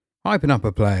Hyping up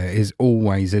a player is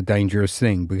always a dangerous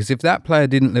thing because if that player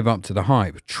didn't live up to the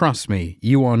hype, trust me,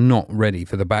 you are not ready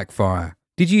for the backfire.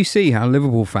 Did you see how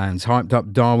Liverpool fans hyped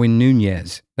up Darwin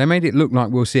Núñez? They made it look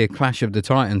like we'll see a clash of the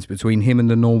titans between him and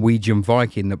the Norwegian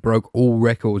Viking that broke all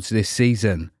records this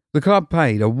season. The club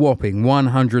paid a whopping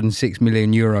 €106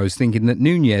 million thinking that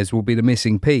Núñez will be the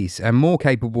missing piece and more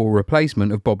capable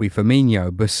replacement of Bobby Firmino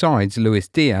besides Luis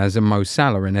Diaz and Mo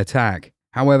Salah in attack.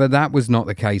 However, that was not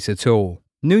the case at all.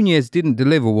 Núñez didn't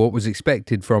deliver what was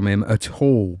expected from him at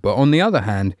all, but on the other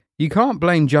hand, you can't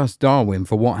blame just Darwin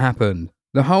for what happened.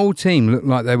 The whole team looked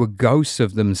like they were ghosts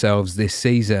of themselves this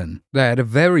season. They had a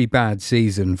very bad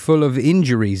season, full of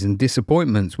injuries and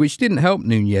disappointments, which didn't help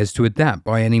Núñez to adapt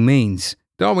by any means.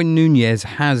 Darwin Núñez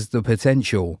has the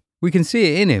potential. We can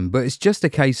see it in him, but it's just a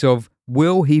case of,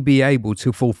 will he be able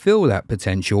to fulfill that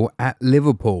potential at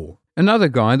Liverpool? Another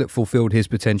guy that fulfilled his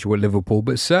potential at Liverpool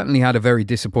but certainly had a very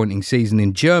disappointing season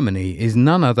in Germany is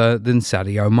none other than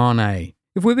Sadio Mane.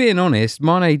 If we're being honest,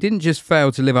 Mane didn't just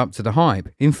fail to live up to the hype.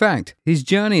 In fact, his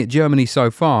journey at Germany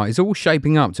so far is all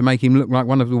shaping up to make him look like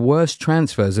one of the worst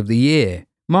transfers of the year.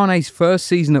 Mane's first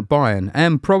season at Bayern,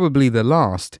 and probably the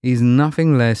last, is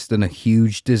nothing less than a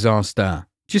huge disaster.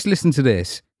 Just listen to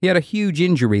this. He had a huge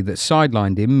injury that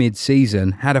sidelined him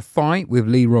mid-season, had a fight with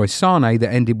Leroy Sané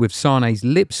that ended with Sané's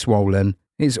lips swollen.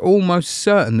 It's almost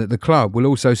certain that the club will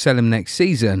also sell him next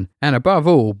season, and above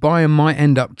all, Bayern might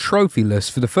end up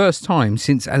trophyless for the first time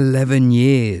since 11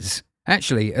 years.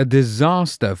 Actually, a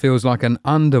disaster feels like an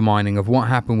undermining of what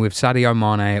happened with Sadio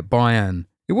Mane at Bayern.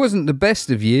 It wasn't the best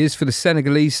of years for the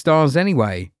Senegalese stars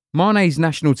anyway. Mane's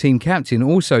national team captain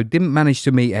also didn't manage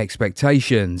to meet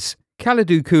expectations.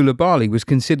 Kalidou Koulibaly was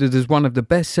considered as one of the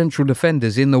best central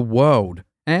defenders in the world,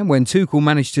 and when Tuchel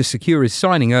managed to secure his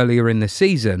signing earlier in the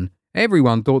season,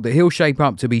 everyone thought that he'll shape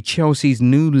up to be Chelsea's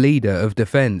new leader of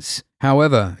defence.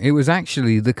 However, it was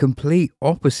actually the complete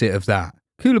opposite of that.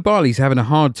 Koulibaly's having a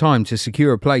hard time to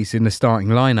secure a place in the starting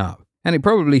lineup, and it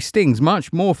probably stings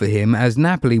much more for him as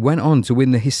Napoli went on to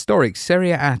win the historic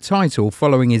Serie A title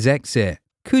following his exit.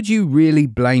 Could you really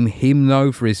blame him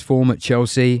though for his form at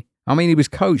Chelsea? I mean, he was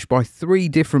coached by 3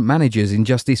 different managers in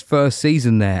just his first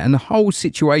season there, and the whole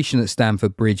situation at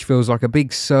Stamford Bridge feels like a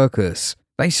big circus.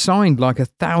 They signed like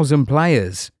 1,000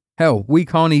 players. Hell, we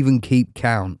can't even keep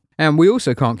count. And we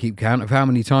also can't keep count of how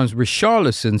many times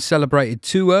Richarlison celebrated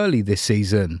too early this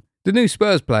season. The new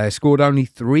Spurs player scored only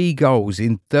 3 goals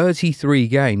in 33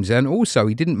 games, and also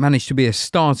he didn't manage to be a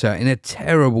starter in a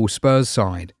terrible Spurs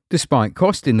side. Despite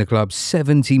costing the club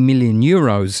 €70 million,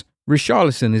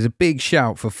 Richarlison is a big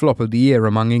shout for flop of the year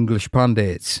among English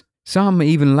pundits. Some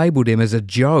even labelled him as a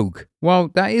joke. While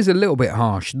that is a little bit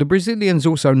harsh, the Brazilian's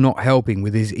also not helping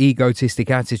with his egotistic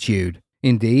attitude.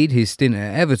 Indeed, his stint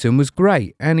at Everton was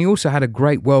great, and he also had a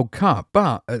great World Cup,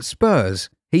 but at Spurs,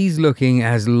 he's looking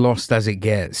as lost as it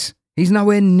gets. He's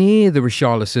nowhere near the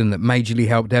Richarlison that majorly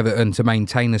helped Everton to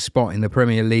maintain a spot in the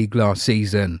Premier League last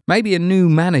season. Maybe a new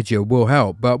manager will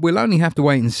help, but we'll only have to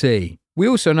wait and see. We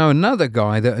also know another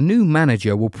guy that a new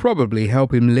manager will probably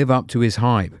help him live up to his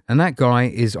hype, and that guy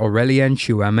is Aurélien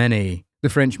Tchouameni. The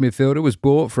French midfielder was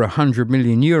bought for €100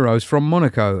 million from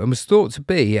Monaco and was thought to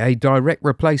be a direct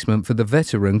replacement for the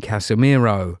veteran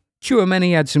Casemiro.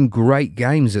 Tchouameni had some great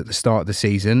games at the start of the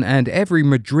season, and every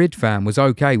Madrid fan was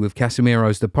okay with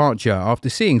Casemiro's departure after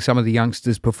seeing some of the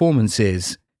youngsters'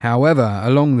 performances. However,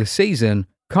 along the season,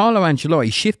 Carlo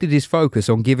Ancelotti shifted his focus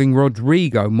on giving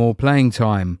Rodrigo more playing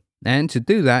time. And to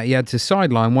do that, he had to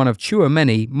sideline one of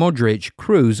Tchouameni, Modric,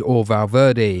 Kroos or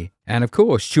Valverde. And of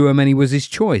course, Tchouameni was his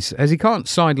choice, as he can't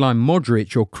sideline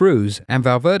Modric or Kroos, and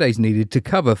Valverde's needed to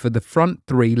cover for the front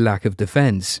 3 lack of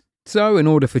defence. So in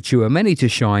order for Tchouameni to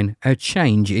shine, a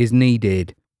change is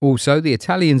needed. Also, the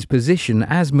Italian's position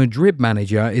as Madrid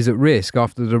manager is at risk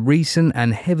after the recent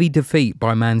and heavy defeat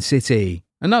by Man City.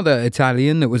 Another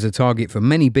Italian that was a target for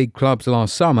many big clubs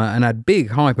last summer and had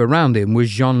big hype around him was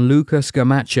Gianluca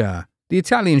Scamacca. The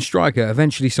Italian striker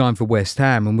eventually signed for West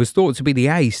Ham and was thought to be the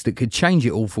ace that could change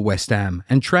it all for West Ham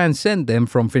and transcend them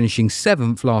from finishing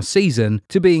 7th last season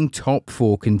to being top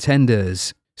 4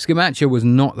 contenders. Scamacca was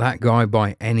not that guy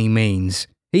by any means.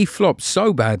 He flopped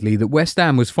so badly that West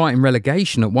Ham was fighting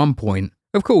relegation at one point.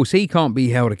 Of course, he can't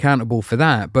be held accountable for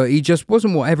that, but he just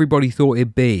wasn't what everybody thought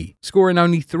he'd be, scoring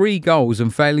only 3 goals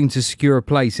and failing to secure a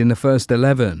place in the first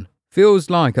 11. Feels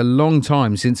like a long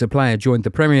time since a player joined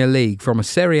the Premier League from a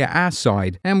Serie A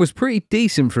side and was pretty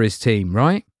decent for his team,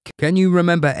 right? Can you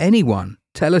remember anyone?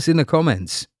 Tell us in the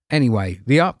comments. Anyway,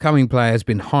 the upcoming player has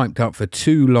been hyped up for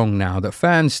too long now that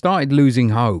fans started losing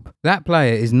hope. That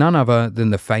player is none other than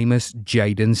the famous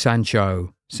Jadon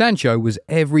Sancho. Sancho was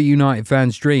every United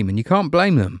fan's dream, and you can't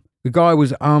blame them. The guy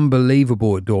was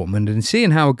unbelievable at Dortmund, and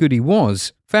seeing how good he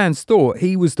was, fans thought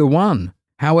he was the one.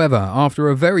 However, after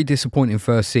a very disappointing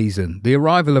first season, the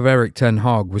arrival of Erik ten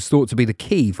Hag was thought to be the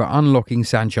key for unlocking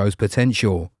Sancho's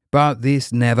potential. But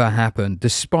this never happened,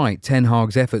 despite ten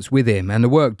Hag's efforts with him and the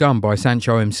work done by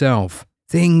Sancho himself.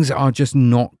 Things are just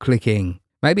not clicking.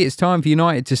 Maybe it's time for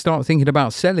United to start thinking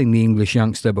about selling the English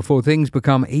youngster before things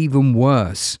become even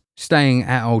worse. Staying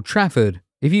at Old Trafford,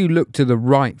 if you look to the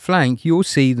right flank, you'll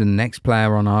see the next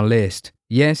player on our list.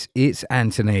 Yes, it's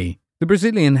Antony. The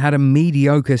Brazilian had a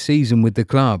mediocre season with the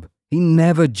club. He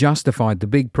never justified the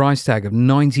big price tag of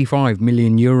 95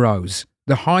 million euros.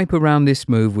 The hype around this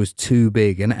move was too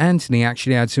big, and Antony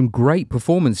actually had some great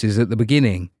performances at the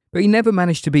beginning, but he never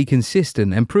managed to be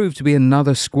consistent and proved to be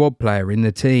another squad player in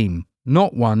the team.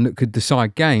 Not one that could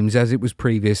decide games as it was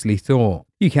previously thought.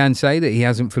 You can say that he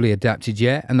hasn't fully adapted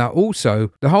yet, and that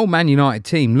also the whole Man United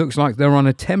team looks like they're on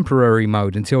a temporary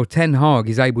mode until Ten Hag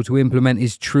is able to implement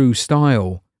his true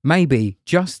style. Maybe,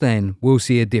 just then, we'll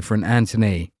see a different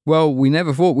Antony. Well, we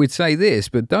never thought we'd say this,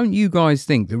 but don't you guys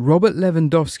think that Robert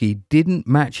Lewandowski didn't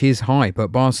match his hype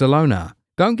at Barcelona?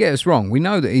 Don't get us wrong, we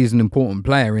know that he's an important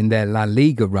player in their La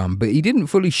Liga run, but he didn't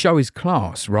fully show his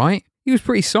class, right? He was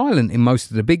pretty silent in most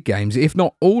of the big games, if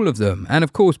not all of them, and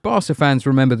of course Barca fans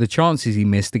remember the chances he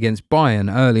missed against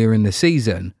Bayern earlier in the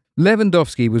season.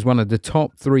 Lewandowski was one of the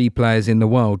top 3 players in the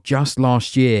world just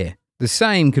last year. The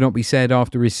same cannot be said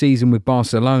after his season with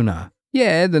Barcelona.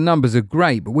 Yeah, the numbers are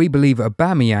great, but we believe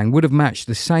Aubameyang would have matched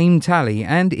the same tally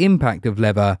and impact of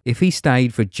Lever if he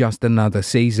stayed for just another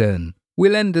season.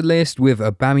 We'll end the list with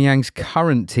Aubameyang's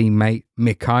current teammate,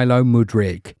 Mykhailo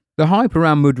Mudryk. The hype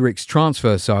around Mudryk's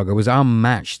transfer saga was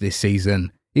unmatched this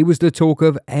season. It was the talk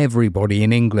of everybody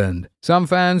in England. Some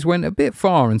fans went a bit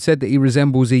far and said that he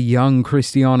resembles a young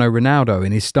Cristiano Ronaldo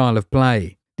in his style of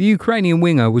play. The Ukrainian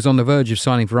winger was on the verge of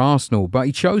signing for Arsenal, but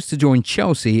he chose to join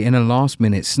Chelsea in a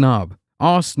last-minute snub.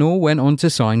 Arsenal went on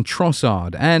to sign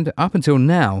Trossard, and up until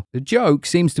now, the joke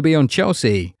seems to be on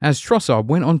Chelsea, as Trossard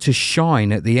went on to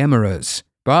shine at the Emirates.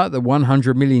 But the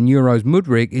 100 million euros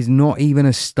Mudryk is not even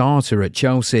a starter at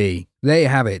Chelsea. There you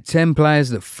have it, 10 players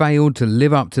that failed to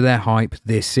live up to their hype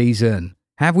this season.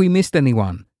 Have we missed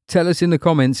anyone? Tell us in the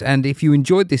comments, and if you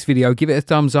enjoyed this video, give it a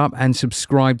thumbs up and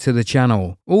subscribe to the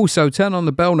channel. Also, turn on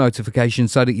the bell notification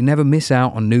so that you never miss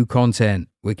out on new content.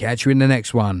 We'll catch you in the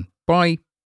next one. Bye.